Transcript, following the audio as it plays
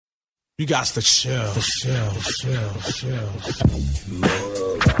You got to chill.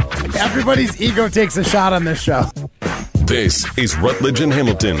 Everybody's ego takes a shot on this show. This is Rutledge and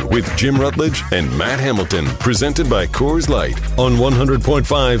Hamilton with Jim Rutledge and Matt Hamilton, presented by Coors Light on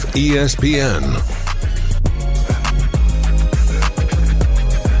 100.5 ESPN.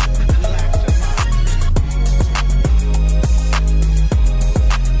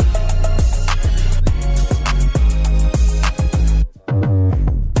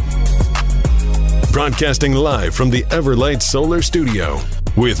 Broadcasting live from the Everlight Solar Studio.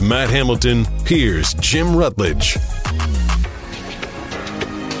 With Matt Hamilton, here's Jim Rutledge.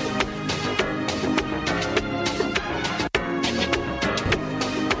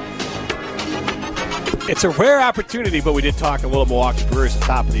 It's a rare opportunity, but we did talk a little Milwaukee Brewers at the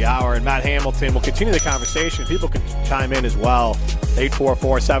top of the hour. And Matt Hamilton will continue the conversation. People can chime in as well.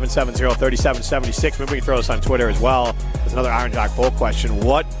 844-770-3776. Maybe we can throw this on Twitter as well. There's another Iron Jock poll question.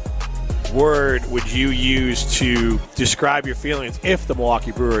 What word would you use to describe your feelings if the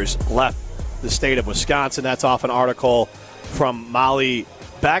Milwaukee Brewers left the state of Wisconsin? That's off an article from Molly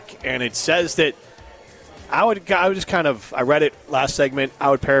Beck, and it says that I read it last segment. I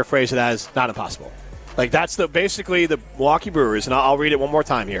would paraphrase it as not impossible. Like that's basically the Milwaukee Brewers, and I'll read it one more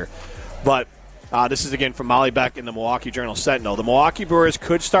time here. But this is again from Molly Beck in the Milwaukee Journal-Sentinel. The Milwaukee Brewers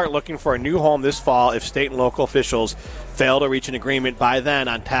could start looking for a new home this fall if state and local officials fail to reach an agreement by then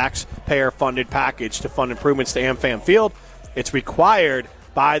on taxpayer-funded package to fund improvements to AmFam Field. It's required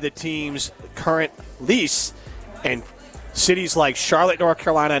by the team's current lease, and cities like Charlotte, North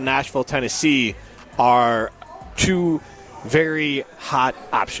Carolina, and Nashville, Tennessee are two very hot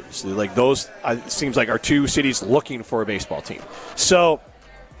options. Like those, it seems like, are two cities looking for a baseball team. So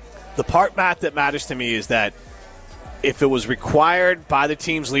the part, Matt, that matters to me is that if it was required by the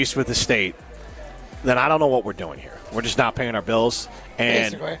team's lease with the state, then I don't know what we're doing here. We're just not paying our bills.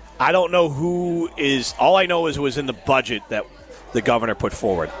 And basically, I don't know who is – all I know is it was in the budget that the governor put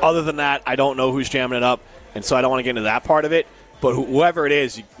forward. Other than that, I don't know who's jamming it up, and so I don't want to get into that part of it. But whoever it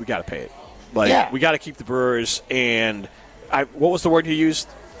is, we got to pay it. We got to keep the Brewers. And what was the word you used?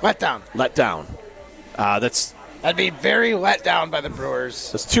 Let down. Let down. I'd be very let down by the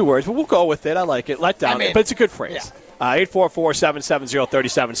Brewers. That's two words, but we'll go with it. I like it. Let down. But it's a good phrase. Yeah.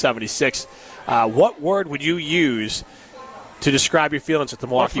 844-770-3776. What word would you use to describe your feelings if the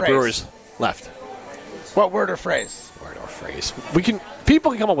Milwaukee Brewers left? What word or phrase? Word or phrase. People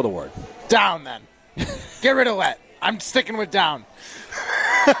can come up with a word. Down, then. Get rid of let. I'm sticking with down.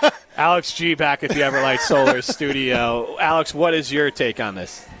 Alex G. back at the Everlight Solar Studio. Alex, what is your take on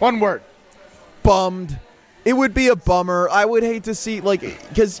this? One word. Bummed. It would be a bummer. I would hate to see,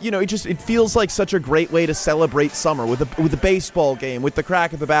 because it feels like such a great way to celebrate summer with the baseball game, with the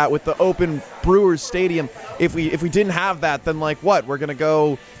crack of the bat, with the open Brewers Stadium. If we didn't have that, then what? We're gonna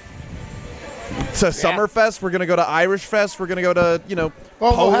go to Summerfest. We're gonna go to Irish Fest. We're gonna go to Polish Fest.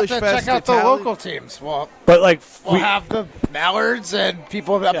 We'll have to Fest, check out Italian. the local teams. We'll have the Mallards and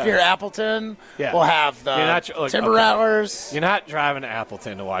people up here, Appleton. Yeah. We'll have the Timber Rattlers. You're not driving to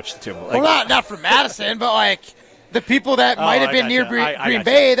Appleton to watch the Timber. Not from Madison, but the people that might have been near Green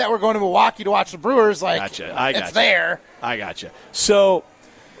Bay that were going to Milwaukee to watch the Brewers. It's there. I got you. So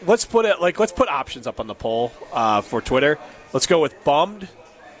let's put options up on the poll for Twitter. Let's go with bummed,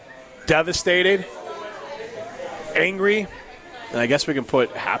 devastated, angry, and I guess we can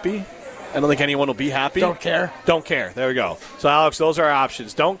put happy. I don't think anyone will be happy. Don't care. Don't care. There we go. So, Alex, those are our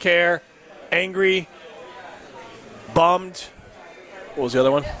options. Don't care, angry, bummed. What was the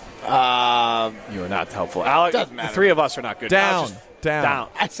other one? You were not helpful. Alex, doesn't matter. The three of us are not good. Down.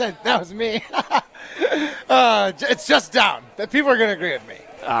 I said that was me. It's just down. People are going to agree with me.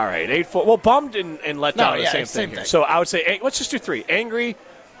 All right. Bummed and let down are the same thing here. So I would say, let's just do three. Angry,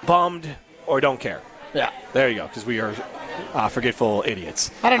 bummed, or don't care. Yeah. There you go, because we are forgetful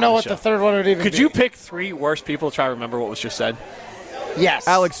idiots. I don't know what the third one would even be. Could you pick three worst people to try to remember what was just said? Yes.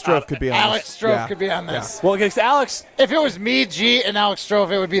 Alex Strofe could be on this. Alex Strofe could be on this. Yeah. Well, against Alex, if it was me, G, and Alex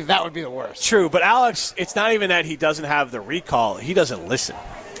Strofe, that would be the worst. True, but Alex, it's not even that he doesn't have the recall. He doesn't listen.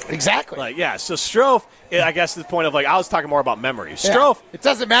 Exactly. So Strofe, I guess the point of I was talking more about memories. Yeah. Strofe. It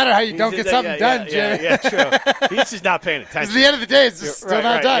doesn't matter how you don't get something done, Jim. Yeah, true. He's just not paying attention. At the end of the day, it's just still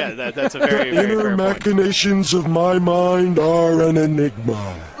not done. Yeah, that's a very, very inner fair machinations of my mind are an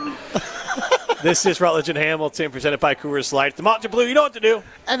enigma. This is Rutledge and Hamilton, presented by Coors Light. The Mountain Blue, you know what to do.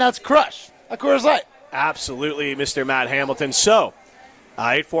 And that's Crush, a Coors Light. Absolutely, Mr. Matt Hamilton. So,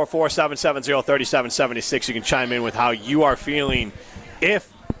 844-770-3776. You can chime in with how you are feeling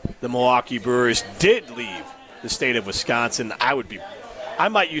if the Milwaukee Brewers did leave the state of Wisconsin. I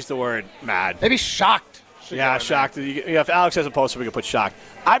might use the word mad. Maybe shocked. should Yeah, go shocked. If Alex hasn't posted, we could put shocked.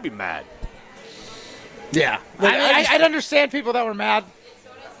 I'd be mad. Yeah. I'd understand people that were mad.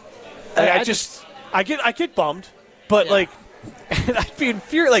 I get bummed, but and I'd be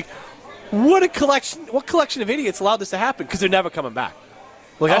infuriated. Like, what collection of idiots allowed this to happen? Because they're never coming back.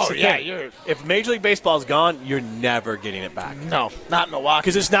 That's the thing. If Major League Baseball is gone, you're never getting it back. No, not Milwaukee.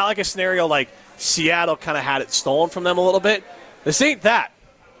 Because it's not like a scenario like Seattle kind of had it stolen from them a little bit. This ain't that.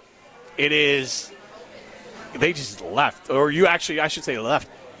 It is they just left. Or I should say left.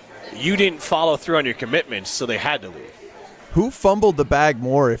 You didn't follow through on your commitments, so they had to leave. Who fumbled the bag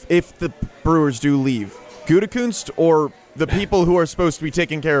more if the Brewers do leave? Gute or the people who are supposed to be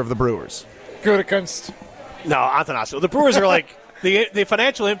taking care of the Brewers? Gute. No, Athanasio. The Brewers are like the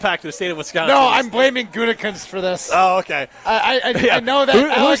financial impact of the state of Wisconsin. No, I'm blaming Gute for this. Oh, okay. I know that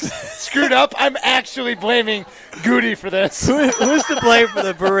Alex screwed up. I'm actually blaming Gute for this. Who's to blame for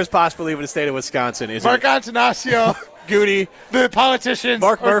the Brewers possibly leaving the state of Wisconsin? Is Mark Attanasio, Gute, the politicians,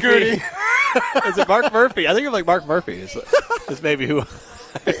 Mark Murphy. Gute. Is it Mark Murphy? I think it's like Mark Murphy. Is maybe who.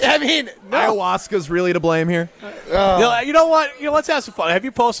 I mean, no. Ayahuasca's really to blame here. You know what? Let's have some fun. Have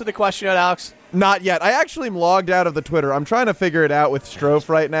you posted the question yet, Alex? Not yet. I actually am logged out of the Twitter. I'm trying to figure it out with Strofe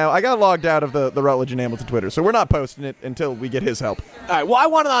right now. I got logged out of the Rutledge and Hamilton Twitter, so we're not posting it until we get his help. All right. Well, I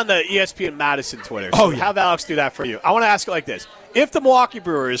want it on the ESPN Madison Twitter. So have Alex do that for you. I want to ask it like this. If the Milwaukee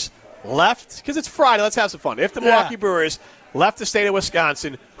Brewers left, because it's Friday, let's have some fun. If the Milwaukee Brewers left the state of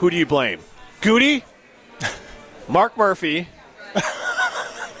Wisconsin, who do you blame? Gute, Mark Murphy,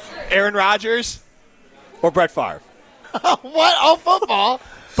 Aaron Rodgers, or Brett Favre? What? All football?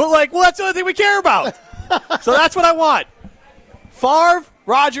 But, that's the only thing we care about. So that's what I want. Favre,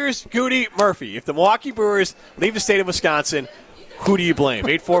 Rodgers, Gute, Murphy. If the Milwaukee Brewers leave the state of Wisconsin, who do you blame?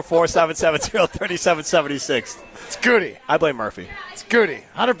 844-770-3776. It's Gute. I blame Murphy. It's Gute.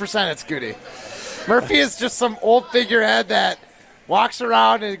 100% it's Gute. Murphy is just some old figurehead that walks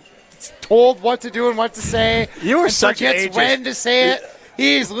around and is told what to do and what to say. You were such an ageist. When to say it.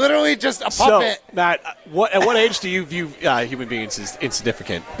 He's literally just a puppet. So, Matt, at what age do you view human beings as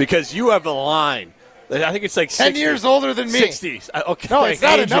insignificant? Because you have a line. I think it's 10 60. years older than me. 60. Okay. No, it's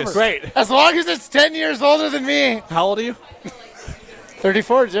not a number. Great. As long as it's 10 years older than me. How old are you?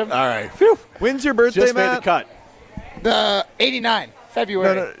 34, Jim. All right. Phew. When's your birthday, Just Matt? made the cut. The 89,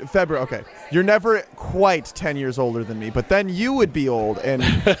 February. No, February, okay. You're never quite 10 years older than me, but then you would be old and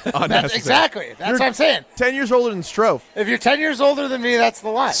unnecessary. Exactly. That's what I'm saying. 10 years older than Strofe. If you're 10 years older than me, that's the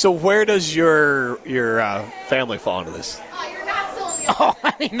line. So where does your family fall into this? Oh,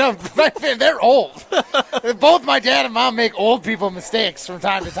 I mean, no, they're old. Both my dad and mom make old people mistakes from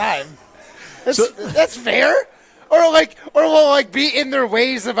time to time. That's fair. Or will be in their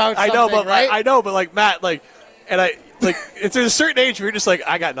ways about something. Right? I know, but Matt, it's a certain age where you're just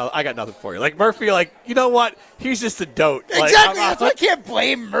I got nothing for you. Like Murphy, you know what? He's just a dote. Exactly. That's why I can't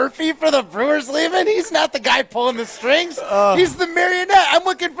blame Murphy for the Brewers leaving. He's not the guy pulling the strings. He's the marionette. I'm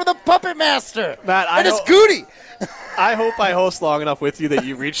looking for the puppet master. Matt, it's Gute. I hope I host long enough with you that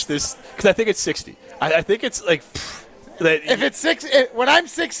you reach this, because I think it's 60. I think it's that. If it's 60, when I'm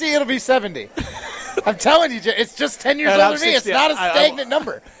 60, it'll be 70. I'm telling you, it's just 10 years older than me. It's not a stagnant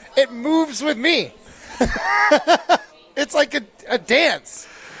number. It moves with me. It's like a dance.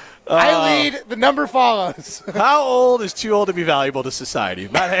 I lead, the number follows. How old is too old to be valuable to society?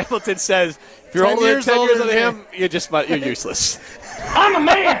 Matt Hamilton says if you're older than 10 years than him, you're useless. I'm a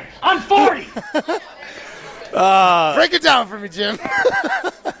man. I'm 40. Break it down for me, Jim.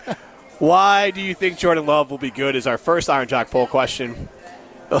 Why do you think Jordan Love will be good is our first Iron Jock poll question.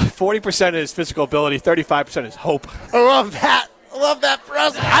 40% is physical ability, 35% is hope. I love that. I love that for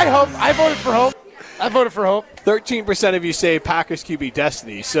us. I voted for hope. 13% of you say Packers QB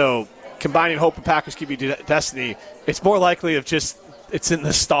destiny. So combining hope and Packers QB destiny, it's more likely of just it's in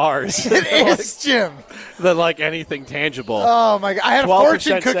the stars. It is, Jim. Than anything tangible. Oh, my God. I had a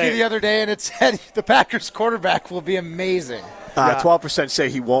fortune cookie the other day, and it said the Packers quarterback will be amazing. 12% say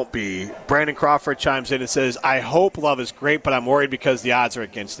he won't be. Brandon Crawford chimes in and says, I hope Love is great, but I'm worried because the odds are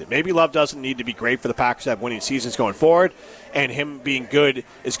against it. Maybe Love doesn't need to be great for the Packers to have winning seasons going forward, and him being good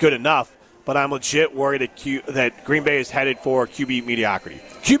is good enough. But I'm legit worried that Green Bay is headed for QB mediocrity.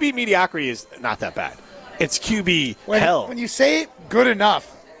 QB mediocrity is not that bad. It's QB hell. When you say good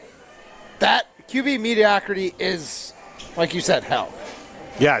enough, that QB mediocrity is, like you said, hell.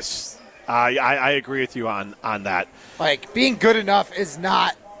 Yes. I agree with you on that. Being good enough is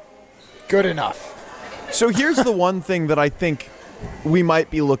not good enough. So here's the one thing that I think we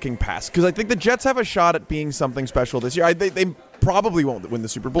might be looking past, because I think the Jets have a shot at being something special this year. They probably won't win the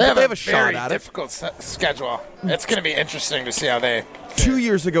Super Bowl, They but they have a very shot at it. difficult schedule. It's going to be interesting to see how they. 2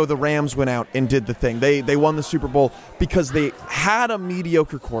 years ago, the Rams went out and did the thing. They won the Super Bowl because they had a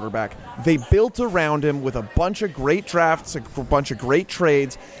mediocre quarterback. They built around him with a bunch of great drafts, a bunch of great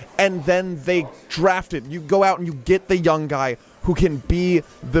trades, and then they drafted. You go out and you get the young guy who can be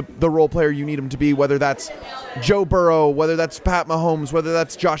the role player you need him to be, whether that's Joe Burrow, whether that's Pat Mahomes, whether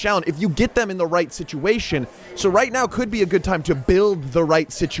that's Josh Allen. If you get them in the right situation, so right now could be a good time to build the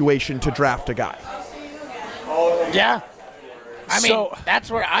right situation to draft a guy. Yeah. I mean,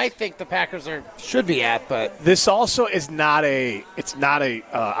 that's where I think the Packers should be at, but this also is not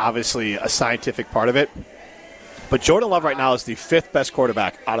obviously a scientific part of it. But Jordan Love right now is the 5th best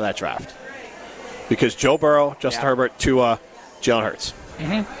quarterback out of that draft. Because Joe Burrow, Justin Herbert, Tua, Jalen Hurts.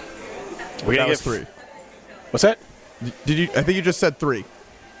 Mm-hmm. That was 3. What's that? Did you? I think you just said 3.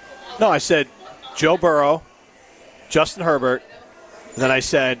 No, I said Joe Burrow, Justin Herbert, and then I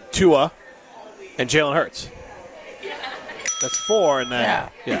said Tua and Jalen Hurts. That's 4, and then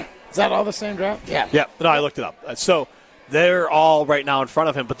yeah. Is that all the same draft? Yeah. Yeah. No, I looked it up. So they're all right now in front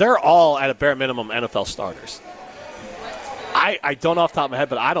of him, but they're all at a bare minimum NFL starters. I don't know off the top of my head,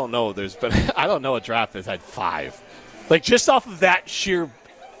 but I don't know. I don't know a draft that's had 5. Like just off of that sheer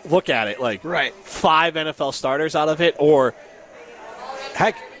look at it, like 5 NFL starters out of it, or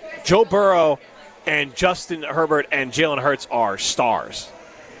heck, Joe Burrow and Justin Herbert and Jalen Hurts are stars.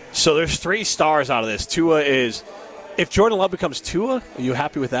 So there's 3 stars out of this. Tua is. If Jordan Love becomes Tua, are you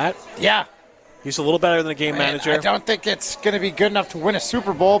happy with that? Yeah. He's a little better than a game manager. I don't think it's going to be good enough to win a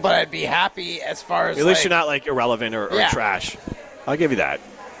Super Bowl, but I'd be happy as far as at least you're not like irrelevant or trash. I'll give you that.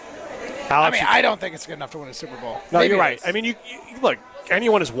 I don't think it's good enough to win a Super Bowl. No, you're right. I mean, you look,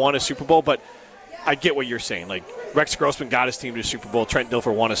 anyone has won a Super Bowl, but I get what you're saying. Like Rex Grossman got his team to a Super Bowl. Trent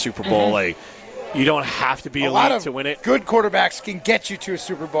Dilfer won a Super Bowl. Mm-hmm. Like you don't have to be elite lot of to win it. Good quarterbacks can get you to a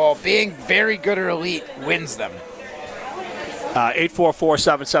Super Bowl. Being very good or elite wins them.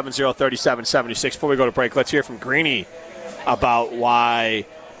 844-770-3776. Before we go to break, let's hear from Greeny about why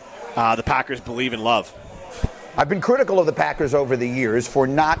the Packers believe in Love. I've been critical of the Packers over the years for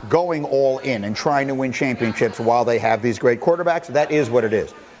not going all in and trying to win championships while they have these great quarterbacks. That is what it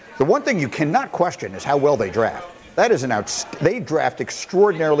is. The one thing you cannot question is how well they draft. That is they draft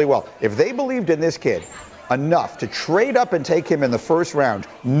extraordinarily well. If they believed in this kid enough to trade up and take him in the first round,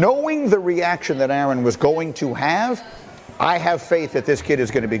 knowing the reaction that Aaron was going to have, I have faith that this kid is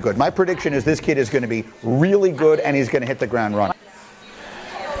going to be good. My prediction is this kid is going to be really good, and he's going to hit the ground running.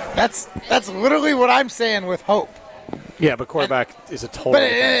 That's literally what I'm saying with hope. Yeah, but quarterback is a total. But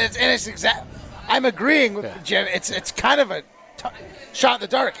it's exact. I'm agreeing with Jim. It's kind of a shot in the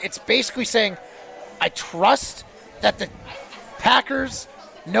dark. It's basically saying I trust that the Packers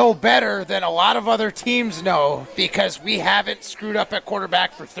know better than a lot of other teams know because we haven't screwed up at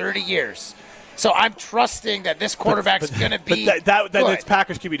quarterback for 30 years. So I'm trusting that this quarterback's going to be But that's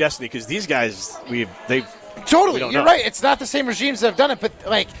Packers QB destiny because these guys, they've totally. You're right. It's not the same regimes that have done it, but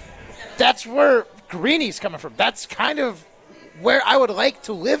like that's where Greeny's coming from. That's kind of where I would like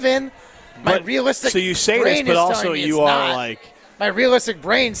to live in. My realistic. So you say brain this, but is also me you it's are not. like my realistic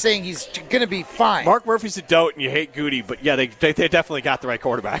brain saying he's going to be fine. Mark Murphy's a dote, and you hate Gute, but yeah, they definitely got the right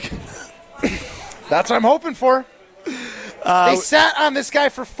quarterback. That's what I'm hoping for. They sat on this guy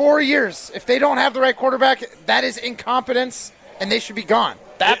for 4 years. If they don't have the right quarterback, that is incompetence, and they should be gone.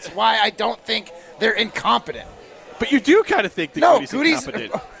 That's why I don't think they're incompetent. But you do kind of think that Gute's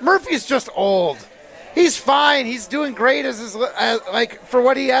incompetent. Murphy's just old. He's fine. He's doing great as for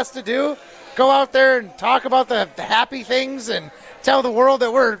what he has to do. Go out there and talk about the happy things and tell the world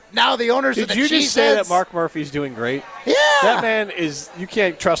that we're now the owners of the Cheeseheads. Did you just say that Mark Murphy's doing great? Yeah. That man is – you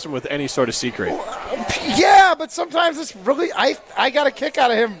can't trust him with any sort of secret. Yeah, but sometimes it's really – I got a kick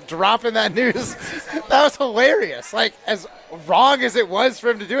out of him dropping that news. That was hilarious. Like, as wrong as it was for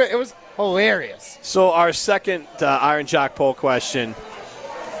him to do it, it was hilarious. So our second Iron Jock poll question,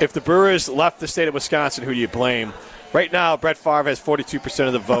 if the Brewers left the state of Wisconsin, who do you blame? Right now, Brett Favre has 42%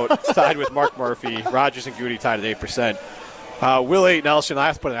 of the vote, tied with Mark Murphy. Rogers and Gute tied at 8%. Willie Nelson, I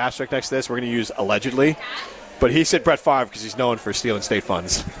have to put an asterisk next to this. We're going to use allegedly. But he said Brett Favre because he's known for stealing state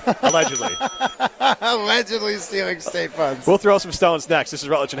funds. Allegedly. Allegedly stealing state funds. We'll throw some stones next. This is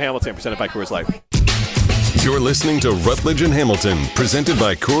Rutledge and Hamilton, presented by Coors Light. You're listening to Rutledge and Hamilton, presented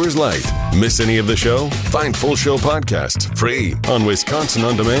by Coors Light. Miss any of the show? Find full show podcasts free on Wisconsin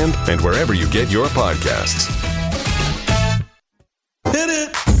On Demand and wherever you get your podcasts. Hit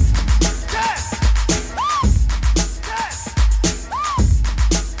it!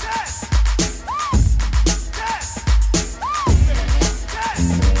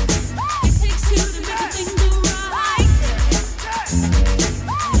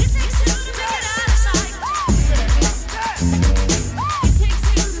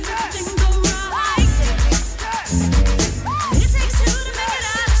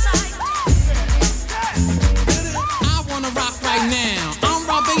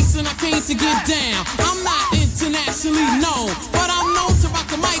 down. I'm not internationally known, but I'm known to rock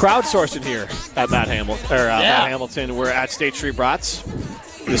the mic. Crowdsourcing here at Matt Hamilton. We're at State Street Brats.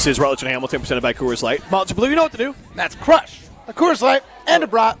 This is Rutledge and Hamilton, presented by Coors Light. Mountain Blue, you know what to do. That's Crush, a Coors Light, and a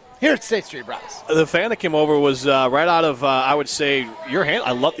Brat here at State Street Brats. The fan that came over was right out of, I would say, your hand.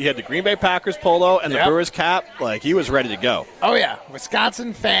 I love he had the Green Bay Packers polo and the Brewers cap. Like, he was ready to go. Oh, yeah.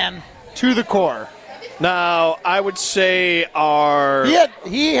 Wisconsin fan to the core. Now, I would say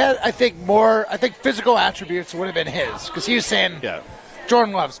He had, I think, physical attributes would have been his, because he was saying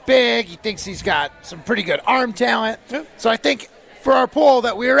Jordan Love's big. He thinks he's got some pretty good arm talent. Yeah. So I think for our poll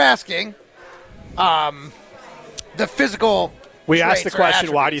that we were asking, the physical we asked the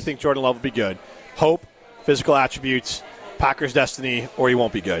question, why do you think Jordan Love will be good? Hope, physical attributes, Packers' destiny, or he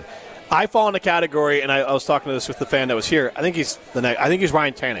won't be good. I fall in the category, and I was talking to this with the fan that was here. I think he's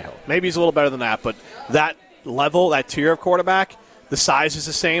Ryan Tannehill. Maybe he's a little better than that, but that level, that tier of quarterback, the size is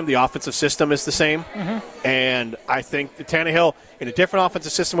the same, the offensive system is the same, and I think the Tannehill in a different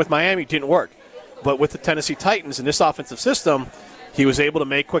offensive system with Miami didn't work. But with the Tennessee Titans in this offensive system, he was able to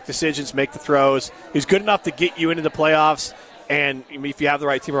make quick decisions, make the throws. He's good enough to get you into the playoffs, and if you have the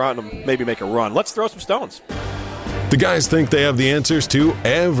right team around him, maybe make a run. Let's throw some stones. The guys think they have the answers to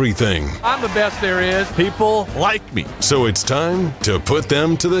everything. I'm the best there is. People like me. So it's time to put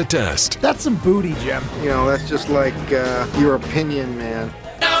them to the test. That's some booty, Jim. You know, that's just like your opinion, man.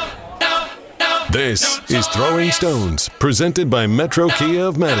 This is Throwing Stones, presented by Metro Kia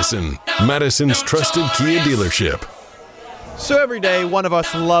of Madison, Madison's trusted Kia dealership. So every day, one of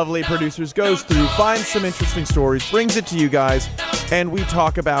us lovely producers goes through, finds some interesting stories, brings it to you guys, and we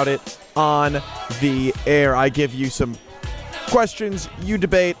talk about it on the air. I give you some questions, you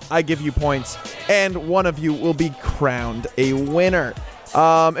debate, I give you points, and one of you will be crowned a winner.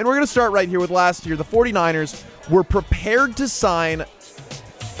 And we're going to start right here with last year. The 49ers were prepared to sign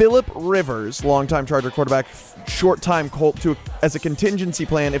Phillip Rivers, longtime Charger quarterback, short-time Colt, as a contingency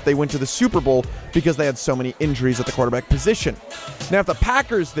plan if they went to the Super Bowl because they had so many injuries at the quarterback position. Now, if the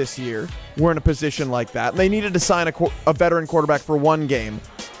Packers this year were in a position like that, and they needed to sign a veteran quarterback for one game,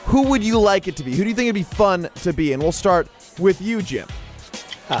 who would you like it to be? Who do you think it'd be fun to be? And we'll start with you, Jim.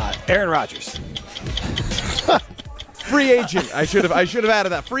 Aaron Rodgers. Free agent. I should have added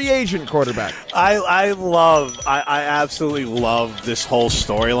that. Free agent quarterback. I absolutely love this whole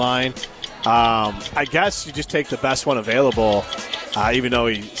storyline. I guess you just take the best one available, even though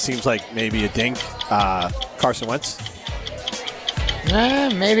he seems like maybe a dink. Carson Wentz.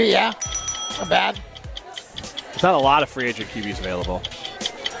 Maybe, yeah. Not bad. There's not a lot of free agent QBs available.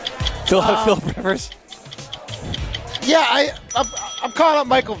 Phillip Rivers. Yeah, I'm calling up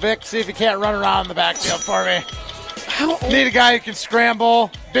Michael Vick, see if he can't run around in the backfield for me. Need a guy who can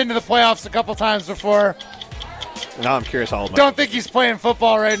scramble. Been to the playoffs a couple times before. Now I'm curious how old. Don't think he's playing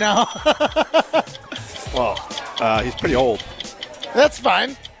football right now. Well, he's pretty old. That's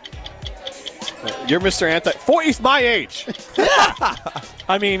fine. You're Mr. He's my age. Yeah.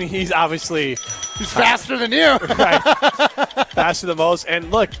 I mean, he's obviously... He's faster than you. Right. Faster than most. And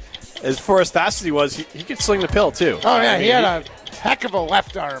look, as far as fast as he was, he could sling the pill, too. Oh, yeah. He had a heck of a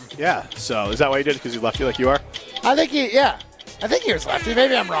left arm. Yeah. So is that why he did it? Because he lefty like you are? I think he was lefty.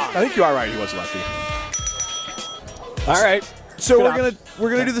 Maybe I'm wrong. I think you are right. He was lefty. All right. So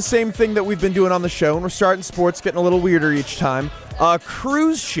we're gonna do the same thing that we've been doing on the show, and we're starting sports, getting a little weirder each time. A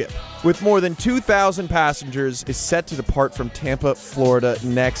cruise ship with more than 2,000 passengers is set to depart from Tampa, Florida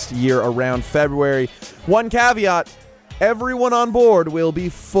next year around February. One caveat: everyone on board will be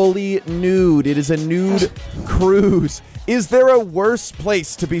fully nude. It is a nude cruise. Is there a worse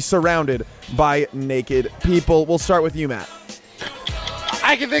place to be surrounded by naked people? We'll start with you, Matt.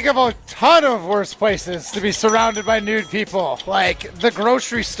 I can think of a ton of worse places to be surrounded by nude people, like the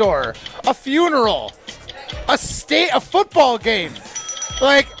grocery store, a funeral, a football game.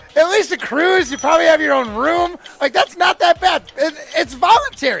 Like, at least a cruise, you probably have your own room. Like, that's not that bad. It's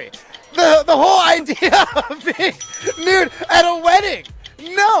voluntary. The whole idea of being nude at a wedding.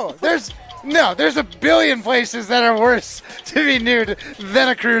 There's a billion places that are worse to be nude than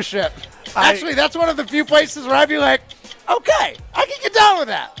a cruise ship. Actually, that's one of the few places where I'd be like, okay, I can get down with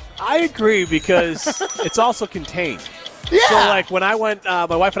that. I agree because it's also contained. Yeah. So, like, when I went, my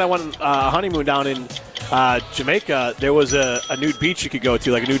wife and I went on a honeymoon down in Jamaica, there was a nude beach you could go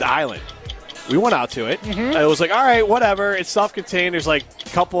to, like a nude island. We went out to it. Mm-hmm. It was like, all right, whatever. It's self-contained. There's, like, a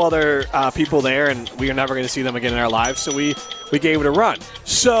couple other people there, and we are never going to see them again in our lives. So we gave it a run.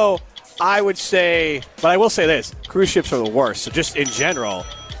 So I would say, but I will say this, cruise ships are the worst. So just in general,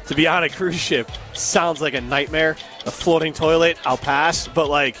 to be on a cruise ship sounds like a nightmare. A floating toilet, I'll pass. But,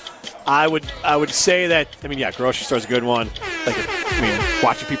 like, I would say that, I mean, yeah, grocery store's a good one. Like I mean,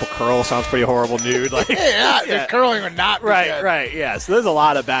 watching people curl sounds pretty horrible, dude. Like, the curling would not be good. Right, yeah. So there's a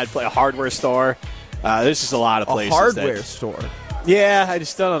lot of bad play. A hardware store. There's just a lot of places. A hardware store. Yeah, I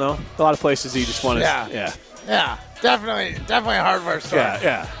don't know. A lot of places you just want to. Yeah, definitely a hardware store.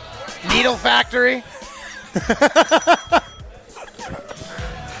 Yeah. Needle factory.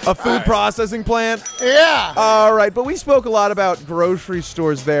 A food processing plant? Yeah. All right, but we spoke a lot about grocery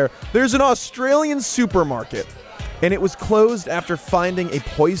stores there. There's an Australian supermarket, and it was closed after finding a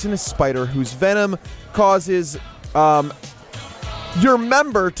poisonous spider whose venom causes your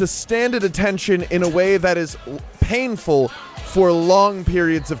member to stand at attention in a way that is painful for long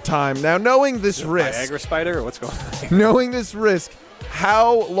periods of time. Now, knowing this risk... Viagra spider, or what's going on? Knowing this risk,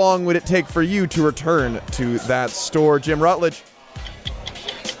 how long would it take for you to return to that store? Jim Rutledge?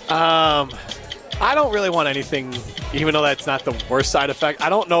 I don't really want anything, even though that's not the worst side effect. I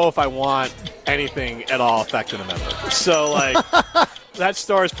don't know if I want anything at all affecting a member. So, like, that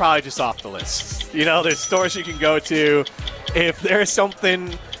store is probably just off the list. You know, there's stores you can go to. If there's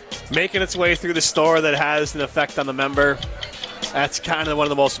something making its way through the store that has an effect on the member, that's kind of one of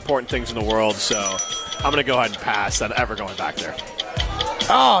the most important things in the world. So I'm going to go ahead and pass on ever going back there.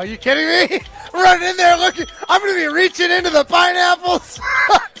 Oh, are you kidding me? Running in there looking. I'm going to be reaching into the pineapples.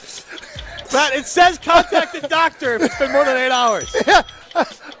 Matt, it says contact the doctor if it's been more than 8 hours. Yeah,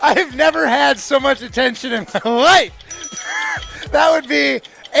 I've never had so much attention in my life. That would be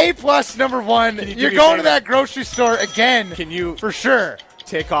A+ number one. You're going to that grocery store again. Can you, for sure,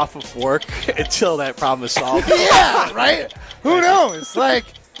 take off of work until that problem is solved? Yeah, right? Who knows? Like,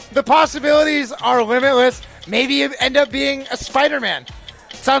 the possibilities are limitless. Maybe you end up being a Spider-Man.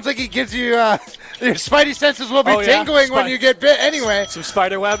 Sounds like he gives you your spidey senses will be tingling when you get bit anyway. Some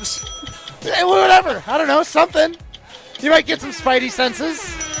spider webs? Whatever. I don't know. Something. You might get some spidey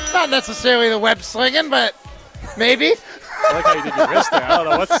senses. Not necessarily the web slinging, but maybe. I like how you did your wrist there. I don't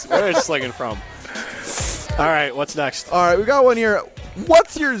know where it's slinging from. All right, what's next? All right, we got one here.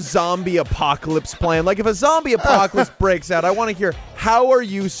 What's your zombie apocalypse plan? Like, if a zombie apocalypse breaks out, I want to hear, how are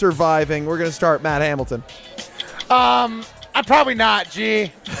you surviving? We're going to start Matt Hamilton. I'm probably not,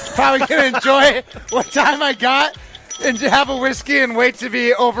 G. Probably going to enjoy what time I got and have a whiskey and wait to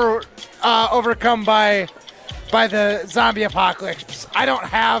be overcome by the zombie apocalypse. I don't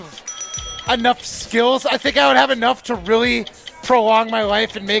have enough skills. I think I would have enough to really prolong my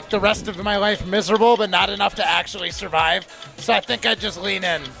life and make the rest of my life miserable, but not enough to actually survive. So I think I'd just lean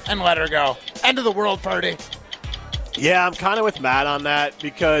in and let her go. End of the world party. Yeah, I'm kind of with Matt on that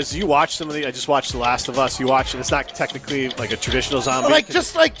because you watch some of the. I just watched The Last of Us. You watch, and it's not technically like a traditional zombie. Like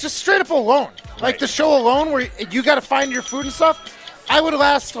just straight up Alone, right. Like the show Alone, where you got to find your food and stuff. I would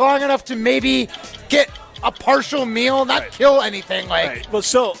last long enough to maybe get a partial meal, not kill anything. Like, right. Well,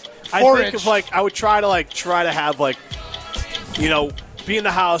 so I think of I would try to have be in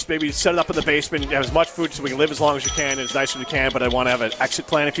the house, maybe set it up in the basement, have as much food so we can live as long as you can and as nice as we can, but I want to have an exit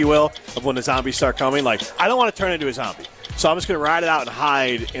plan, if you will, of when the zombies start coming. Like, I don't want to turn into a zombie. So I'm just going to ride it out and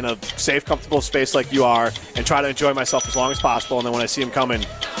hide in a safe, comfortable space like you are and try to enjoy myself as long as possible. And then when I see them coming,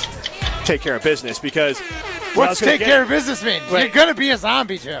 take care of business. Because what's take care of business mean? Right. You're going to be a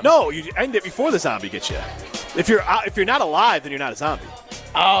zombie, Jim. No, you end it before the zombie gets you. If you're not alive, then you're not a zombie.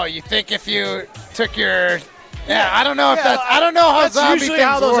 Oh, you think if you took your... Yeah, I don't know if I don't know how zombie things usually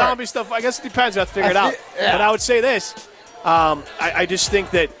how those work. Zombie stuff. I guess it depends. You have to figure it out. Yeah. But I would say this: I just think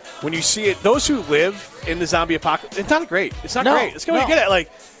that when you see it, those who live in the zombie apocalypse, it's not great. It's not great. It's going to get it.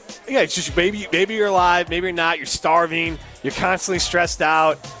 Like, it's just maybe you're alive, maybe you're not. You're starving. You're constantly stressed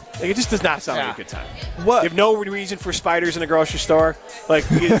out. Like, it just does not sound like a good time. What? You have no reason for spiders in a grocery store. Like,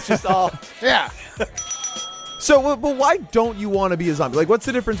 it's just all So, but why don't you want to be a zombie? Like, what's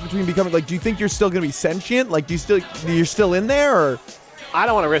the difference between becoming, like, do you think you're still going to be sentient? Like, you're still in there, or? I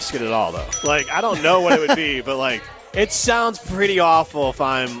don't want to risk it at all, though. Like, I don't know what it would be, but, like, it sounds pretty awful if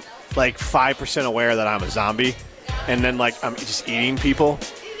I'm, like, 5% aware that I'm a zombie, and then, like, I'm just eating people,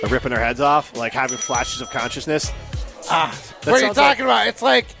 or ripping their heads off, like, having flashes of consciousness. What are you talking about? It's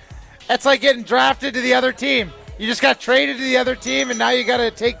like getting drafted to the other team. You just got traded to the other team, and now you got to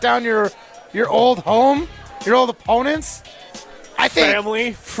take down your old home. Your old opponents? I think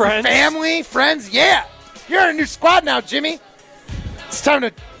family, friends. Yeah, you're in a new squad now, Jimmy. It's time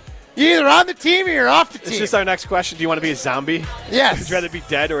to. You're either on the team or you're off the team. Is this our next question? Do you want to be a zombie? Yes. Would you rather be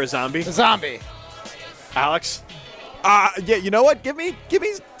dead or a zombie? A zombie. Alex? Yeah. You know what? Give me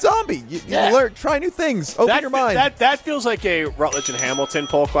zombie. You learn, try new things. Open your mind. That feels like a Rutledge and Hamilton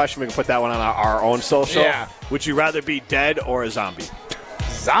poll question. We can put that one on our own social. Yeah. Would you rather be dead or a zombie?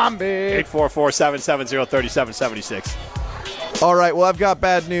 Zombie. 844-770-3776. All right, well, I've got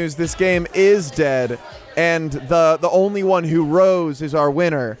bad news. This game is dead, and the only one who rose is our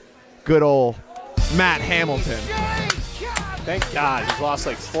winner, good old Matt Hamilton. Thank God. He's lost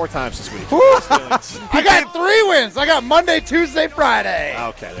like 4 times this week. I got 3 wins. I got Monday, Tuesday, Friday.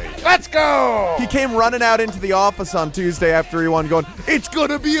 Okay, there you go. Let's go. He came running out into the office on Tuesday after he won, going, "It's going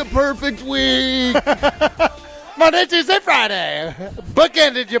to be a perfect week." Monday, Tuesday, Friday.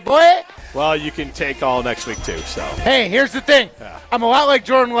 Bookended you, boy. Well, you can take all next week, too. So Hey, here's the thing. Yeah. I'm a lot like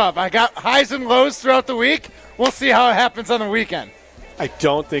Jordan Love. I got highs and lows throughout the week. We'll see how it happens on the weekend. I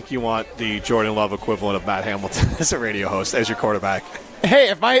don't think you want the Jordan Love equivalent of Matt Hamilton as a radio host, as your quarterback. Hey,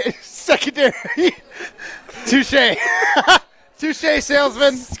 if my secondary, touche, touche,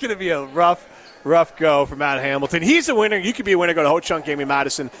 salesman. It's going to be a rough go for Matt Hamilton. He's a winner. You could be a winner. Go to Ho-Chunk Gaming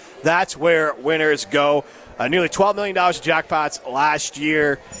Madison. That's where winners go. Nearly $12 million in jackpots last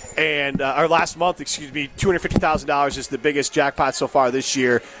year, or last month, $250,000 is the biggest jackpot so far this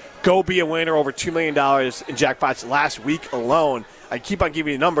year. Go be a winner. Over $2 million in jackpots last week alone. I keep on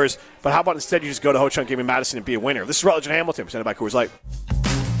giving you numbers, but how about instead you just go to Ho-Chunk Gaming Madison and be a winner? This is Rutledge and Hamilton, presented by Coors Light.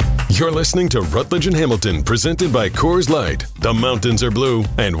 You're listening to Rutledge and Hamilton, presented by Coors Light. The mountains are blue,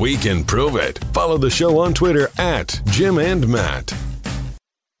 and we can prove it. Follow the show on Twitter at Jim and Matt.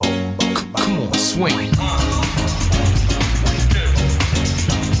 Come on, swing.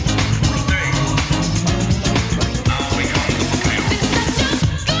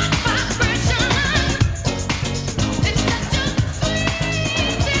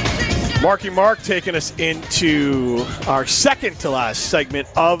 Marky Mark taking us into our second to last segment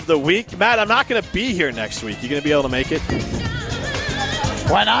of the week. Matt, I'm not going to be here next week. You going to be able to make it?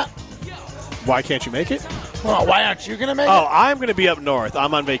 Why not? Why can't you make it? Well, why aren't you going to make it? Oh, I'm going to be up north.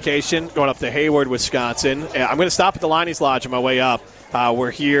 I'm on vacation, going up to Hayward, Wisconsin. I'm going to stop at the Liney's Lodge on my way up.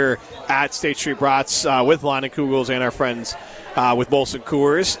 We're here at State Street Brats with Lon and Kugels and our friends with Molson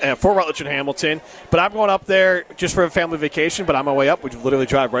Coors for Rutledge and Hamilton. But I'm going up there just for a family vacation, but on my way up, we literally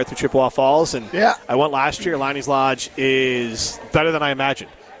drive right through Chippewa Falls. And yeah. I went last year. Liney's Lodge is better than I imagined.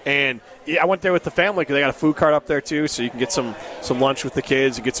 And I went there with the family because they got a food cart up there, too, so you can get some lunch with the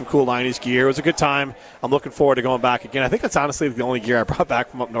kids and get some cool Liney's gear. It was a good time. I'm looking forward to going back again. I think that's honestly the only gear I brought back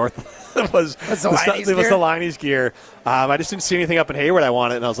from up north was the Liney's gear. I just didn't see anything up in Hayward I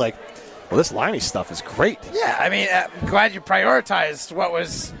wanted, and I was like, well, this Liney's stuff is great. Yeah, I mean, I'm glad you prioritized what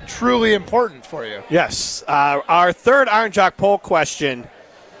was truly important for you. Yes. Our third Iron Jock poll question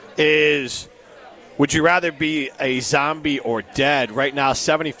is, would you rather be a zombie or dead? Right now,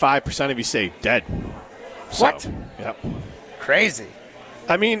 75% of you say dead. What? So, yep. Crazy.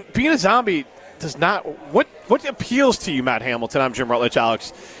 I mean, being a zombie does not – what appeals to you, Matt Hamilton? I'm Jim Rutledge,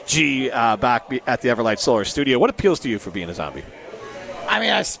 Alex G. Back at the Everlight Solar Studio. What appeals to you for being a zombie? I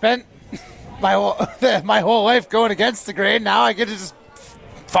mean, I spent my whole life going against the grain. Now I get to just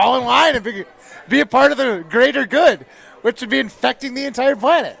fall in line and be a part of the greater good, which would be infecting the entire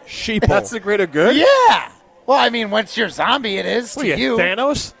planet. Sheeple. That's the greater good? Yeah. Well, I mean, once you're a zombie, it is to you.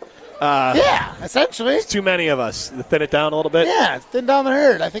 Thanos? Yeah, essentially. It's too many of us. Thin it down a little bit? Yeah, thin down the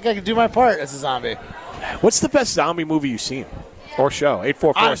herd. I think I can do my part as a zombie. What's the best zombie movie you've seen or show?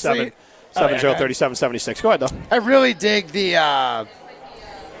 844-770-3776. Go ahead, though. I really dig the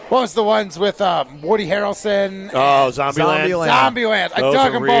what was the ones with Woody Harrelson? Oh, Zombieland. Zombieland. I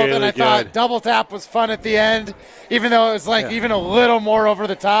dug them both, and I thought Double Tap was fun at the end, even though it was even a little more over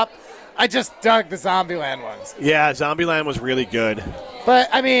the top. I just dug the Zombieland ones. Yeah, Zombieland was really good. But,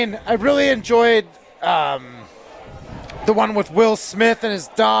 I mean, I really enjoyed the one with Will Smith and his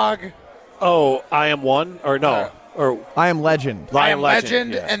dog. Oh, I Am One? Or no? Or I Am Legend. I Am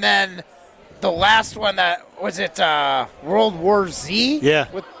Legend. Yeah. And then the last one was it World War Z? Yeah.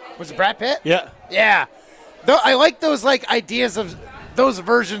 Was it Brad Pitt? Yeah. Yeah. I like those ideas of those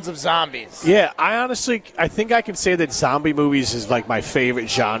versions of zombies. Yeah, I think I can say that zombie movies is my favorite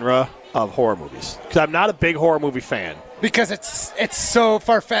genre of horror movies. Because I'm not a big horror movie fan. Because it's so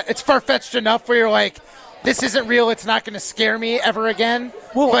far-fetched. It's far-fetched enough where you're like, this isn't real, it's not going to scare me ever again.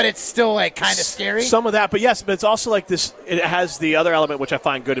 Well, but it's still kind of scary. Some of that, but yes, but it's also this, it has the other element which I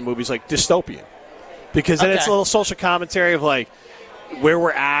find good in movies, like dystopian. Because then it's a little social commentary of where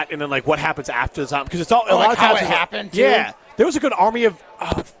we're at, and then what happens after the zombie. Because it's all a lot of times how it happened. Yeah, there was a good army of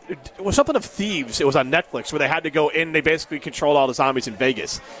it was something of thieves. It was on Netflix where they had to go in. They basically controlled all the zombies in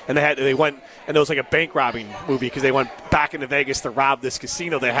Vegas, and they went and there was a bank robbing movie because they went back into Vegas to rob this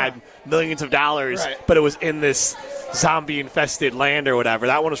casino. They had millions of dollars, but it was in this zombie infested land or whatever.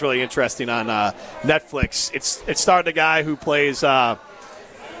 That one was really interesting on Netflix. It starred the guy who plays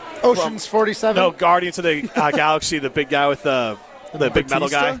Ocean's 47. No, Guardians of the Galaxy, the big guy with the big metal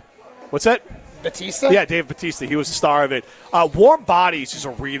guy. What's that? Batista? Yeah, Dave Bautista. He was the star of it. Warm Bodies is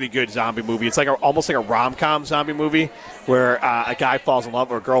a really good zombie movie. It's like almost like a rom-com zombie movie where a guy falls in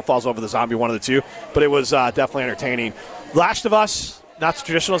love or a girl falls over the zombie, one of the two. But it was definitely entertaining. Last of Us, not the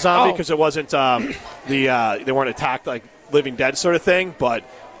traditional zombie because it wasn't they weren't attacked like Living Dead sort of thing, but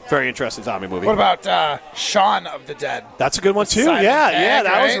very interesting zombie movie. What about Shaun of the Dead? That's a good one too. Simon Pegg,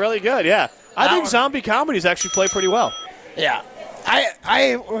 that was really good. Yeah, I think one. zombie comedies actually play pretty well. Yeah.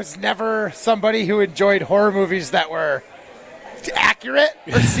 I was never somebody who enjoyed horror movies that were accurate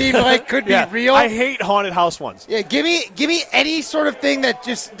or seemed like could be real. I hate haunted house ones. Yeah, give me any sort of thing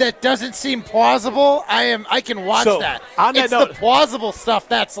that doesn't seem plausible. I can watch that. On that it's note, the plausible stuff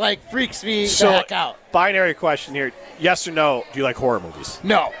that's like freaks me the heck out. Binary question here: yes or no? Do you like horror movies?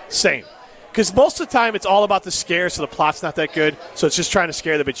 No. Same. Because most of the time it's all about the scare, so the plot's not that good. So it's just trying to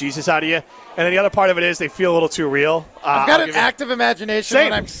scare the bejesus out of you. And then the other part of it is they feel a little too real. I've got an active imagination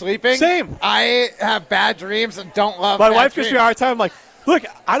when I'm sleeping. Same. I have bad dreams and don't love My bad wife dreams. gives me a hard time. I'm like, look,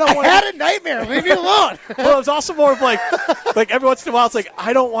 I don't want to. I had a nightmare. Leave me alone. Well, it's also more of like every once in a while, it's like,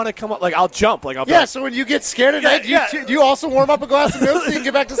 I don't want to come up. Like, I'll jump. Like, I'll be like, so when you get scared at night, do you also warm up a glass of milk so you can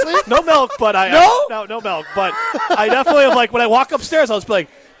get back to sleep? No milk, but no milk. But I definitely am like, when I walk upstairs, I'll just be like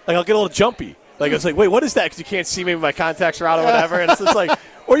I'll get a little jumpy. Like, it's like, wait, what is that? Because you can't see maybe my contacts are out or whatever. And it's just like,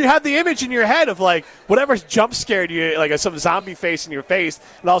 or you have the image in your head of like whatever jump scared you, like some zombie face in your face,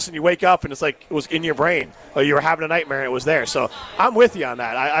 and all of a sudden you wake up and it's like it was in your brain, or you were having a nightmare and it was there. So I'm with you on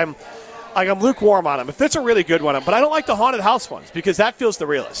that. I'm lukewarm on them. If it's a really good one, but I don't like the haunted house ones because that feels the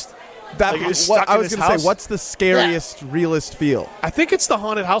realest. I was going to say, what's the scariest, realist feel? I think it's the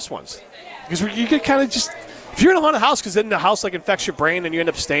haunted house ones because you could kind of just. If you're in a haunted house, because then the house like infects your brain and you end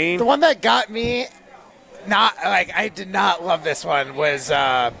up staying. The one that got me, I did not love this one was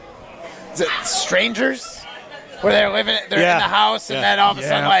is it Strangers, where they're in the house and then all of a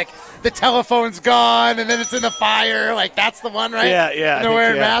sudden like the telephone's gone and then it's in the fire. Like that's the one, right? Yeah. And they're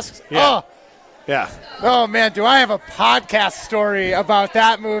wearing masks. Yeah. Oh, yeah. Oh man, do I have a podcast story about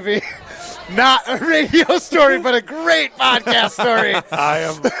that movie? Not a radio story, but a great podcast story. I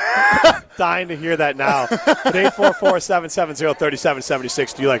am dying to hear that now.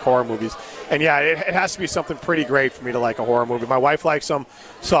 844-770-3776. Do you like horror movies? And yeah, it has to be something pretty great for me to like a horror movie. My wife likes them,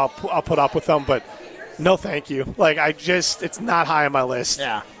 so I'll put up with them, but no thank you. Like, it's not high on my list.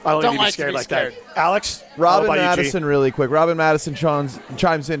 Yeah. I don't need to be scared like that. Alex? Robin Madison, really quick. Robin Madison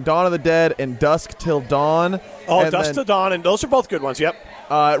chimes in Dawn of the Dead and Dusk Till Dawn. Oh, Dusk Till Dawn, and those are both good ones, yep.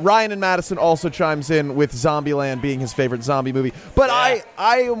 Ryan and Madison also chimes in with Zombieland being his favorite zombie movie. But I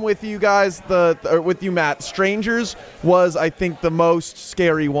am with you guys, with you, Matt. Strangers was, I think, the most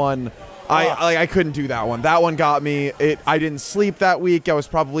scary one. I couldn't do that one. That one got me. I didn't sleep that week. I was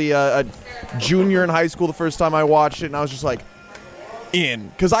probably a junior in high school the first time I watched it, and I was just like,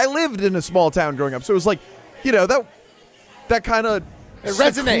 because I lived in a small town growing up. So it was like, that kind of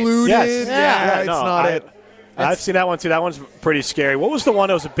resonates. Yes. It's not it. I've seen that one too. That one's pretty scary. What was the one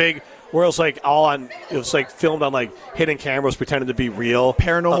that was a big, where it was like it was like filmed on like hidden cameras pretending to be real?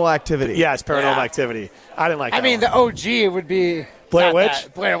 Paranormal Activity. Yes, Paranormal Activity. I didn't like that. I mean, the OG would be Blair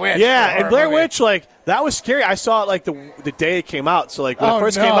Witch. Blair Witch. Yeah, and Blair Witch, like, that was scary. I saw it like the day it came out. So like when it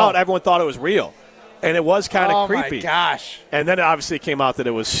first came out, everyone thought it was real. And it was kind of creepy. Oh my gosh. And then it obviously came out that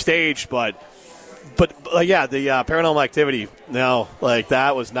it was staged, but the Paranormal Activity, no, like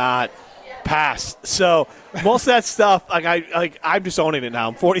that was not passed. So most of that stuff, I'm just owning it now.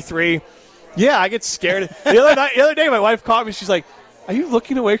 I'm 43. Yeah, I get scared. The other day, my wife caught me. She's like, "Are you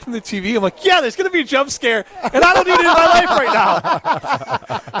looking away from the TV?" I'm like, "Yeah, there's going to be a jump scare, and I don't need it in my life right now.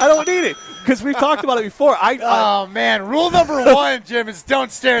 I don't need it because we've talked about it before." Oh man, rule number 1, Jim, is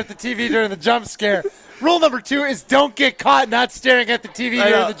don't stare at the TV during the jump scare. Rule number 2 is don't get caught not staring at the TV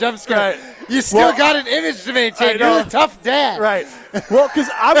during the jump scare. Right. You still got an image to maintain. You're a tough dad, right? Well, because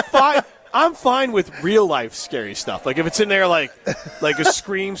I'm fine. I'm fine with real life scary stuff. Like if it's in there, like a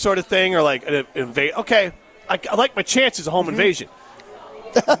Scream sort of thing, or like an invade. Okay, I like my chances of home invasion.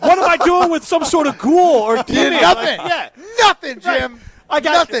 What am I doing with some sort of ghoul or demon? Nothing. Nothing, Jim. Right. I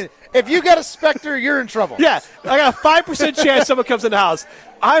got nothing. If you got a specter, you're in trouble. Yeah, I got a 5% chance someone comes in the house.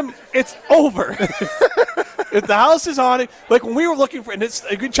 It's over. If the house is haunted, like when we were looking for, and it's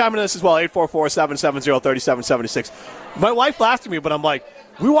a good chime in this as well, 844-770-3776. My wife laughed at me, but I'm like,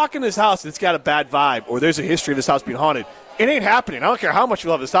 we walk in this house and it's got a bad vibe, or there's a history of this house being haunted. It ain't happening. I don't care how much you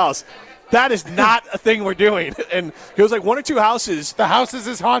love this house. That is not a thing we're doing. And it was like 1 or 2 houses. The houses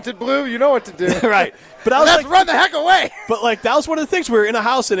is haunted blue. You know what to do. Right. But I was let's run the heck away. But like that was one of the things. We were in a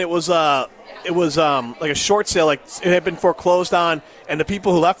house and it was like a short sale. Like it had been foreclosed on, and the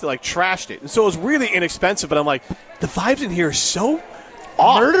people who left it like trashed it. And so it was really inexpensive. But I'm like, the vibes in here are so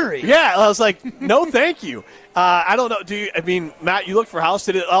murdery. Yeah, I was like, no, thank you. I don't know. Matt, you looked for a house.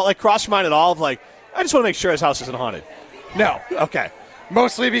 Did it cross your mind at all of I just want to make sure his house isn't haunted? No. Okay.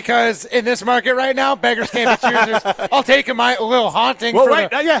 Mostly because in this market right now, beggars can't be choosers. I'll take a little haunting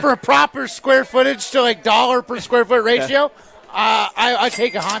for a proper square footage to dollar per square foot ratio. I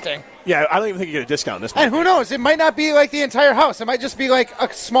take a haunting. Yeah, I don't even think you get a discount in this market. And who knows? It might not be the entire house. It might just be a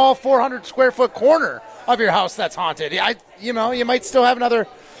small 400 square foot corner of your house that's haunted. You might still have another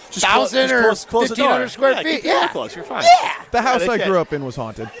 1,000 or 1,500 square feet. Yeah, close. You're fine. Yeah. The house I grew up in was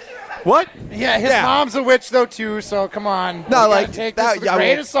haunted. What? Yeah, his mom's a witch though too. So come on. No, take this with a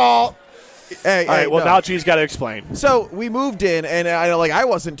grain of salt. Hey, all right. Well, now G's got to explain. So we moved in, and I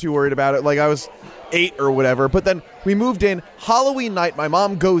wasn't too worried about it. I was 8 or whatever. But then we moved in Halloween night. My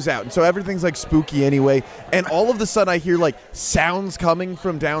mom goes out, and so everything's spooky anyway. And all of a sudden, I hear sounds coming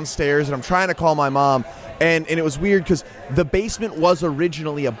from downstairs, and I'm trying to call my mom. And it was weird because the basement was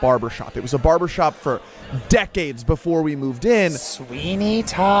originally a barbershop. It was a barbershop for decades before we moved in. Sweeney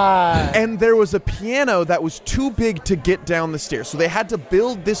Todd. And there was a piano that was too big to get down the stairs. So they had to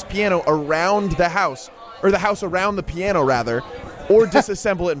build this piano around the house, or the house around the piano, rather, or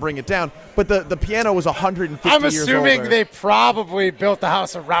disassemble it and bring it down. But the piano was 150 years older. I'm assuming they probably built the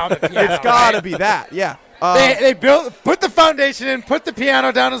house around the piano. It's got to be that, yeah. They put the foundation in, put the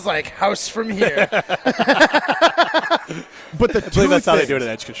piano down. Is house from here. But I believe that's how they do it in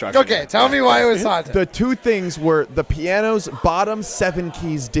edge construction. Okay, tell me why it was haunted. The two things were the piano's bottom 7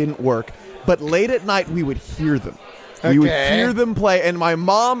 keys didn't work, but late at night we would hear them. We would hear them play, and my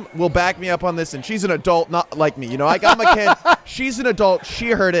mom will back me up on this, and she's an adult, not like me. I got my kid. She's an adult.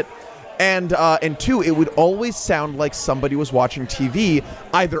 She heard it. And 2, it would always sound like somebody was watching TV,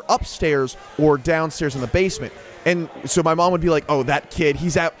 either upstairs or downstairs in the basement. And so my mom would be like, "Oh, that kid,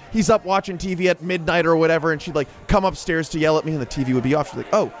 he's up watching TV at midnight or whatever," and she'd come upstairs to yell at me, and the TV would be off. She'd be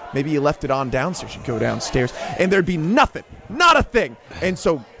like, "Oh, maybe you left it on downstairs." She'd go downstairs, and there'd be nothing, not a thing. And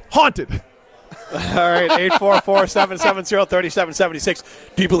so, haunted. All right, 844-770-3776.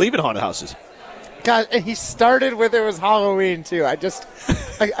 Do you believe in haunted houses? God, and he started with it was Halloween too. I'm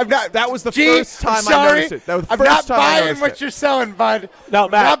not. That was the first time I noticed it. That was the I'm first not time I buying noticed what it. you're selling, bud. No,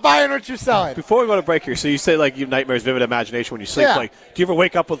 Matt. I'm not buying what you're selling. Before we go to break here, so you say you have nightmares, vivid imagination when you sleep. Yeah. Do you ever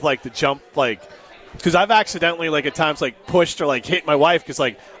wake up with the jump because I've accidentally at times pushed or hit my wife because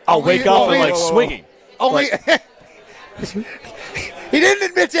I'll wake up and swinging. Only. He didn't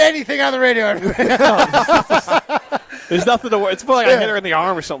admit to anything on the radio. There's nothing to worry. It's more I hit her in the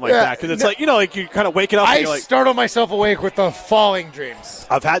arm or something like that. Because it's you kind of waking up and you're startle myself awake with the falling dreams.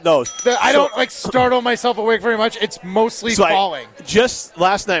 I've had those. I don't startle myself awake very much. It's mostly falling. Just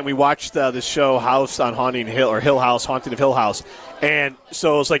last night we watched this show House on Haunting Hill, or Hill House, Haunting of Hill House. And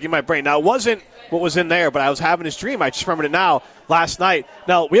so it's in my brain. Now, it wasn't what was in there, but I was having this dream. I just remembered it now last night.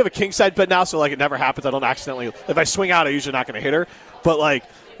 Now, we have a king-side bed now, so it never happens. I don't accidentally. If I swing out, I'm usually not going to hit her. But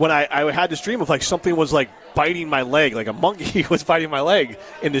when I had this dream of something was biting my leg, a monkey was biting my leg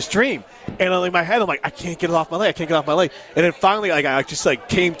in this dream, and in my head I'm I can't get it off my leg, and then finally I just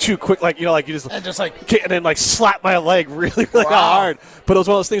came too quick, you just and and then slapped my leg really hard. But it was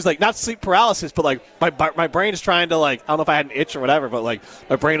one of those things not sleep paralysis, but my brain is trying to I don't know if I had an itch or whatever, but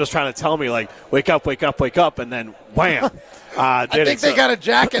my brain was trying to tell me wake up, and then wham. I think they got a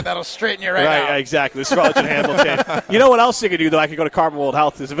jacket that'll straighten you right out. Right, exactly. This is Rutledge and Hamilton. You know what else you can do, though? I can go to Carbon World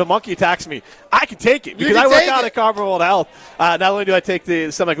Health. Is if a monkey attacks me, I can take it because I work out at Carbon World Health. Not only do I take the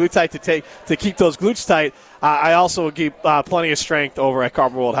semaglutide to keep those glutes tight, I also keep plenty of strength over at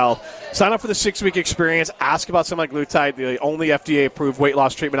Carbon World Health. Sign up for the 6-week experience. Ask about semaglutide, the only FDA-approved weight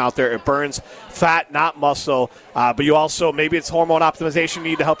loss treatment out there. It burns fat, not muscle. But you also, maybe it's hormone optimization you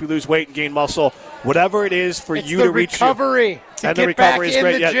need to help you lose weight and gain muscle. Whatever it is for you to reach recovery. To get back in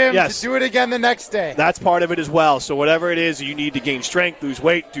the gym, to do it again the next day. That's part of it as well. So whatever it is you need to gain strength, lose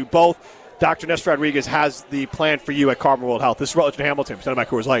weight, do both. Dr. Nestor Rodriguez has the plan for you at Carbon World Health. This is Rutledge and Hamilton, presented by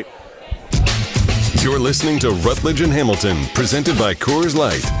Coors Light. You're listening to Rutledge and Hamilton, presented by Coors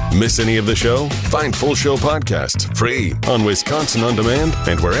Light. Miss any of the show? Find full show podcasts free on Wisconsin On Demand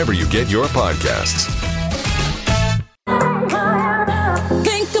and wherever you get your podcasts.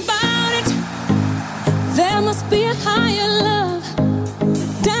 Think about it. There must be a higher love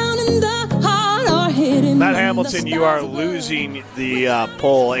down in the heart or hidden. Matt Hamilton, you are losing the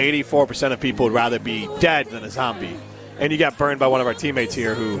poll. 84% of people would rather be dead than a zombie. And you got burned by one of our teammates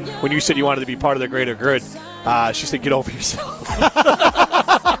here who, when you said you wanted to be part of the greater good, she said, get over yourself.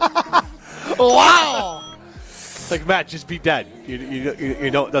 Wow. Matt, just be dead.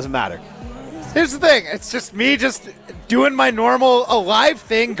 You know, it doesn't matter. Here's the thing. It's just me just doing my normal alive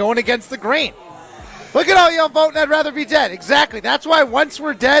thing going against the grain. Look at all y'all voting I'd rather be dead. Exactly. That's why once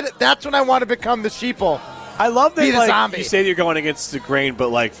we're dead, that's when I want to become the sheeple. I love that zombie. You say that you're going against the grain,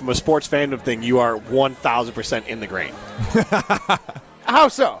 but from a sports fandom thing, you are 1,000% in the grain. How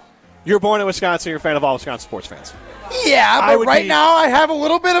so? You're born in Wisconsin. You're a fan of all Wisconsin sports fans. Yeah, but right now I have a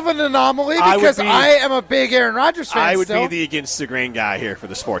little bit of an anomaly because I am a big Aaron Rodgers fan. I would still be the against the grain guy here for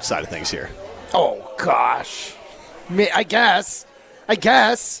the sports side of things here. Oh, gosh. I guess.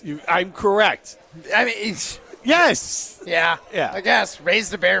 I'm correct. I mean, yes. Yeah. I guess.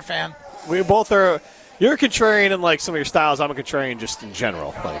 Raised a Bear fan. We both are. You're a contrarian in some of your styles. I'm a contrarian just in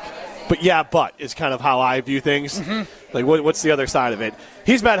general. But is kind of how I view things. Mm-hmm. What's the other side of it?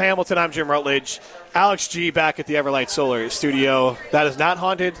 He's Matt Hamilton. I'm Jim Rutledge. Alex G back at the Everlight Solar Studio. That is not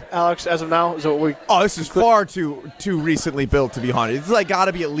haunted, Alex, as of now? Is that what we? Oh, this is far too recently built to be haunted. It's got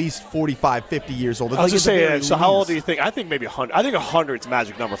to be at least 45, 50 years old. I was just saying, so how old do you think? I think maybe 100. I think 100 is a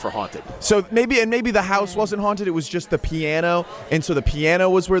magic number for haunted. So maybe the house wasn't haunted. It was just the piano. And so the piano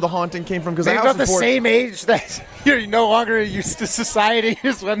was where the haunting came from. Because maybe about the same age that you're no longer used to society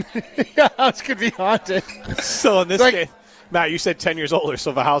is when the house could be haunted. So in this case, Matt, you said 10 years older,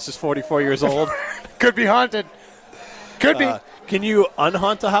 so if a house is 44 years old. Could be haunted. Could be. Can you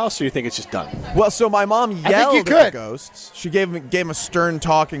unhaunt the house, or you think it's just done? Well, so my mom yelled at the ghosts. She gave him a stern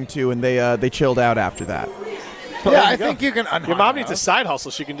talking to, and they chilled out after that. Well, I think you can unhaunt. Your mom needs a side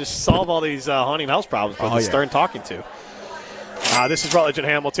hustle. She can just solve all these haunting house problems with the stern talking to. This is Rutledge and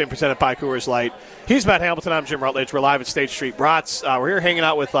Hamilton, presented by Coors Light. He's Matt Hamilton. I'm Jim Rutledge. We're live at State Street Brats. We're here hanging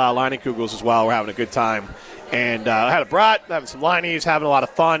out with Leinenkugels as well. We're having a good time. And I had a brat, having some Leine's, having a lot of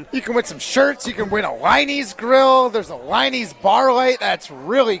fun. You can win some shirts. You can win a Leine's grill. There's a Leine's bar light. That's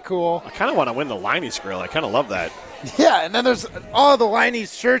really cool. I kind of want to win the Leine's grill. I kind of love that. Yeah, and then there's all the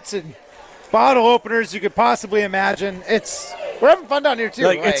Leine's shirts and bottle openers you could possibly imagine. We're having fun down here,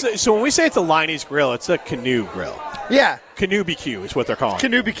 too. So when we say it's a Leine's grill, it's a canoe grill. Yeah. Canoe BQ is what they're calling it.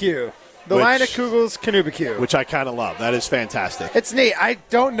 Canoe BQ. The Leinenkugels Canoe BQ. Which I kind of love. That is fantastic. It's neat. I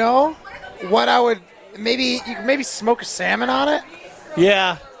don't know what I would... Maybe you could maybe smoke a salmon on it.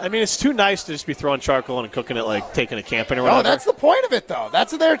 Yeah, I mean it's too nice to just be throwing charcoal and cooking it taking a camping or whatever. Oh, that's the point of it, though.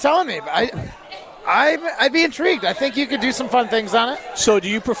 That's what they were telling me. I'd be intrigued. I think you could do some fun things on it. So, do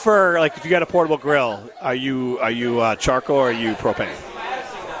you prefer if you got a portable grill? Are you charcoal or are you propane?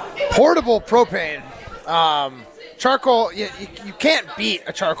 Portable propane. Charcoal. You can't beat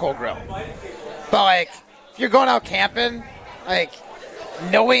a charcoal grill. But if you're going out camping,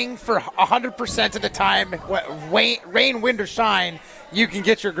 knowing for 100% of the time, rain, wind, or shine, you can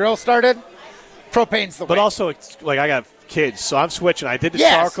get your grill started, propane's the way. But also, I got kids, so I'm switching. I did the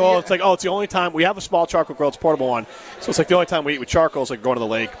charcoal. Yeah. It's the only time. We have a small charcoal grill. It's a portable one. So it's the only time we eat with charcoal is going to the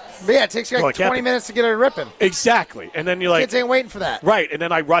lake. But yeah, it takes you 20 minutes to get it ripping. Exactly. And then you're kids ain't waiting for that. Right. And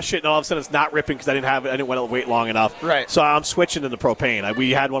then I rush it, and all of a sudden it's not ripping because I didn't want to wait long enough. Right. So I'm switching to the propane.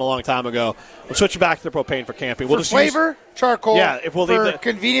 We had one a long time ago. I'm switching back to the propane for camping. For flavor, charcoal. Yeah. If we'll for leave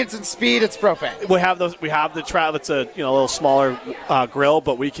convenience and speed, it's propane. We have those. We have the travel. It's a little smaller grill,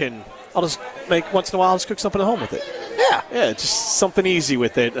 but we can. I'll just make once in a while. I'll just cook something at home with it. Yeah, just something easy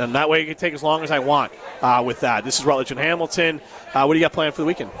with it, and that way you can take as long as I want with that. This is Rutledge and Hamilton. What do you got planned for the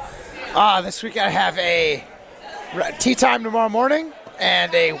weekend? This week I have a tea time tomorrow morning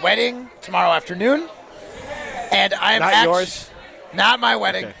and a wedding tomorrow afternoon. And I am not yours? Not my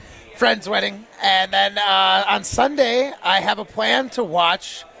wedding. Okay. Friend's wedding. And then on Sunday, I have a plan to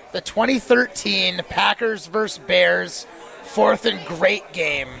watch the 2013 Packers versus Bears 4th and great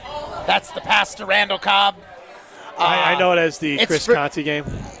game. That's the pass to Randall Cobb. I know it as the Chris Conte game.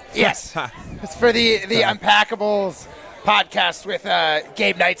 Yes. It's for the Unpackables podcast with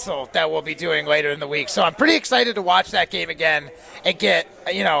Gabe Neitzel that we'll be doing later in the week. So I'm pretty excited to watch that game again and get,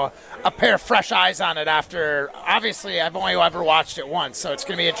 a pair of fresh eyes on it after, obviously, I've only ever watched it once. So it's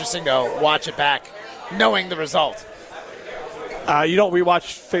going to be interesting to watch it back knowing the result. You don't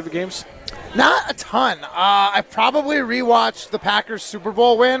rewatch favorite games? Not a ton. I probably rewatched the Packers Super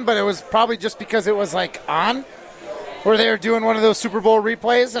Bowl win, but it was probably just because it was on where they were doing one of those Super Bowl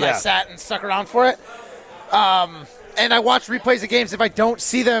replays, and I sat and stuck around for it. And I watch replays of games if I don't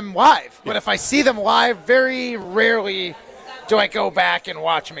see them live. But if I see them live, very rarely do I go back and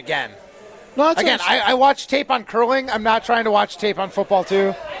watch them again. No, again, I watch tape on curling. I'm not trying to watch tape on football,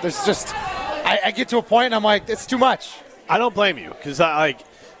 too. There's just I get to a point, and I'm like, it's too much. I don't blame you, because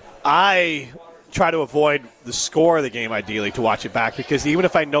I try to avoid the score of the game, ideally, to watch it back, because even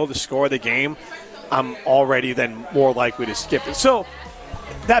if I know the score of the game, I'm already then more likely to skip it. So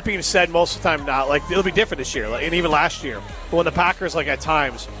That being said, most of the time not. Like, it'll be different this year, and even last year. But when the Packers, like, at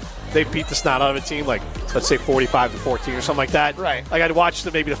times, they beat the snot out of a team, like, let's say 45-14 or something like that. Right. Like, I'd watch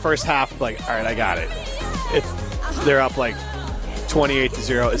maybe the first half, like, all right, I got it. They're up, like,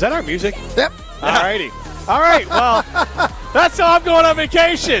 28-0. Is that our music? Yep. All righty. All right, well, that's how I'm going on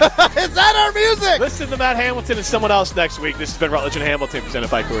vacation. Is that our music? Listen to Matt Hamilton and someone else next week. This has been Rutledge and Hamilton presented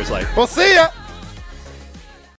by Coors Light. We'll see ya.